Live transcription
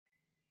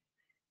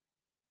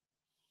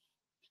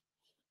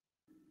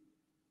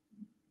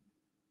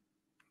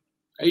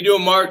How you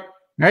doing, Mark?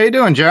 How you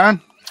doing, John?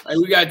 Hey,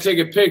 we got to take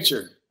a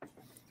picture.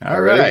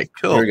 All right,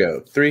 cool. Here we go.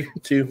 3,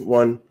 2,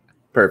 1.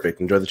 Perfect.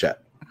 Enjoy the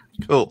chat.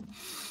 Cool.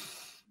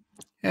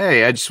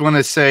 Hey, I just want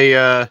to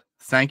say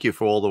thank you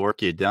for all the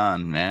work you've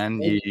done, man.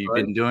 You've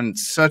been doing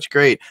such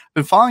great. I've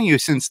been following you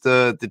since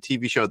the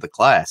TV show The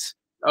Class.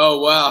 Oh,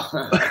 wow.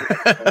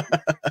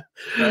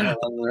 I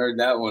haven't heard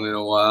that one in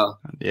a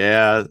while.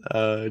 Yeah,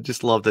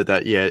 just loved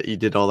it. You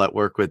did all that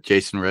work with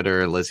Jason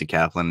Ritter, Lizzie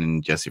Kaplan,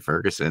 and Jesse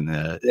Ferguson.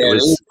 It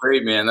was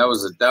great, man. That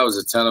was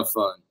a ton of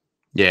fun.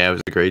 Yeah, it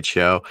was a great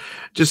show.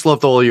 Just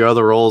loved all your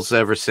other roles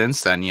ever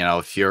since then. You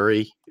know,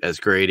 Fury as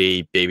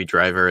Grady, Baby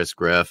Driver as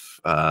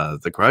Griff,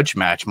 the Grudge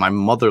match. My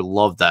mother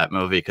loved that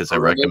movie because I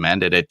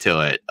recommended it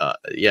to it.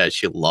 Yeah,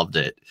 she loved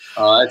it.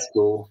 Oh, that's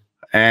cool.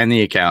 And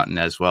The Accountant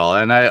as well.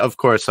 And of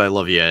course, I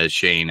love you as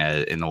Shane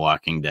in The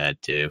Walking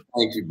Dead too.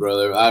 Thank you,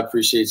 brother. I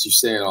appreciate you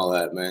saying all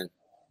that, man.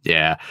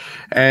 Yeah.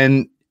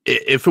 And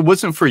if it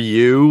wasn't for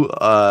you,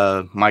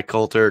 Mike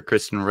Coulter,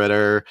 Kristen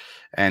Ritter,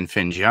 and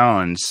Finn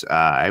Jones,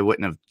 I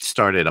wouldn't have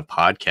started a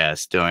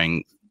podcast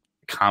doing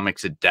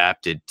comics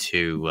adapted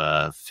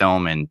to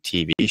film and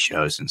TV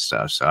shows and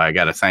stuff. So I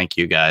got to thank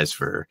you guys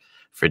for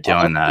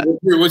doing that.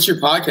 What's your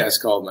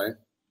podcast called, man?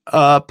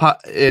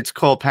 It's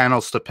called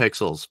Panels to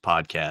Pixels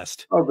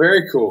podcast. Oh,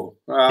 very cool.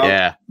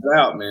 Yeah.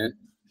 Out, man.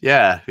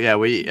 Yeah.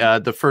 We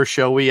the first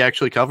show we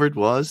actually covered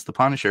was The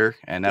Punisher,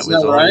 and that Is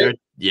was that all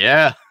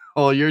right?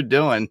 all you're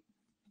doing.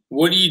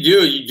 What do?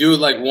 You do it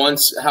like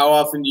once? How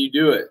often do you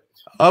do it?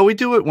 Oh, we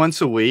do it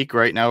once a week.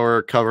 Right now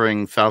we're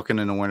covering Falcon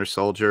and the Winter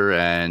Soldier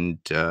and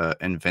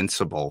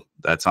Invincible.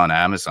 That's on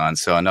Amazon.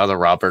 So another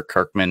Robert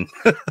Kirkman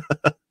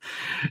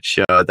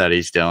show that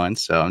he's doing.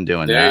 So I'm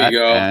doing that. There you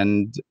go.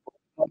 And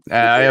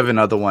I have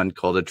another one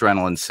called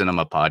Adrenaline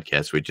Cinema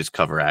Podcast. We just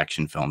cover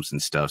action films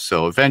and stuff.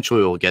 So eventually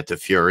we'll get to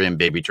Fury and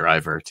Baby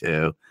Driver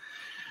too.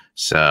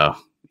 So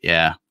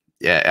yeah.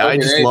 I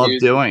just love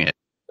doing it.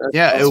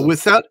 That's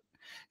awesome.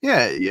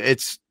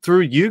 It's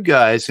through you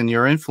guys and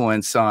your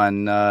influence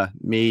on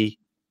me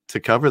to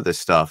cover this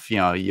stuff. You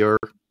know, your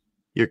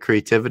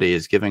creativity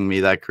is giving me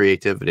that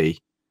creativity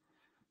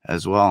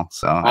as well.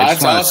 So I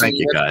just want to thank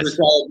you guys.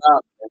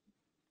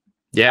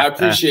 Yeah, I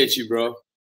appreciate you, bro.